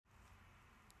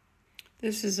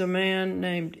This is a man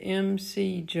named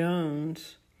M.C.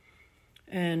 Jones,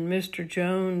 and Mr.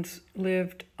 Jones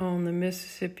lived on the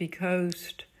Mississippi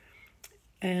coast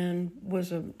and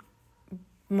was a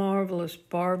marvelous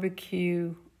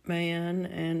barbecue man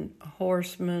and a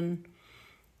horseman,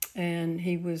 and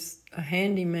he was a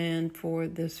handyman for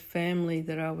this family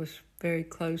that I was very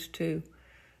close to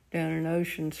down in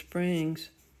Ocean Springs.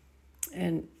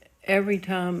 And every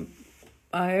time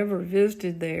I ever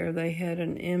visited there, they had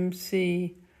an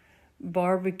MC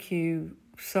barbecue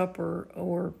supper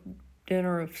or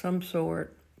dinner of some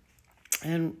sort.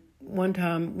 And one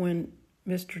time when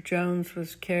Mr. Jones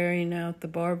was carrying out the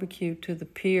barbecue to the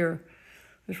pier,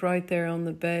 it was right there on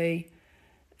the bay,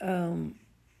 I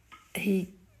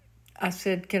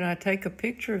said, "Can I take a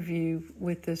picture of you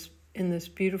with this in this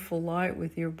beautiful light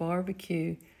with your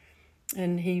barbecue?"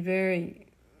 And he very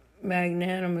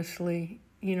magnanimously,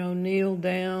 kneeled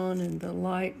down, and the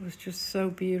light was just so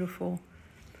beautiful.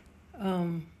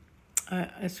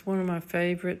 It's one of my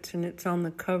favorites, and it's on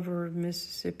the cover of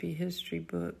Mississippi History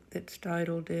book that's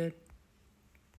titled it.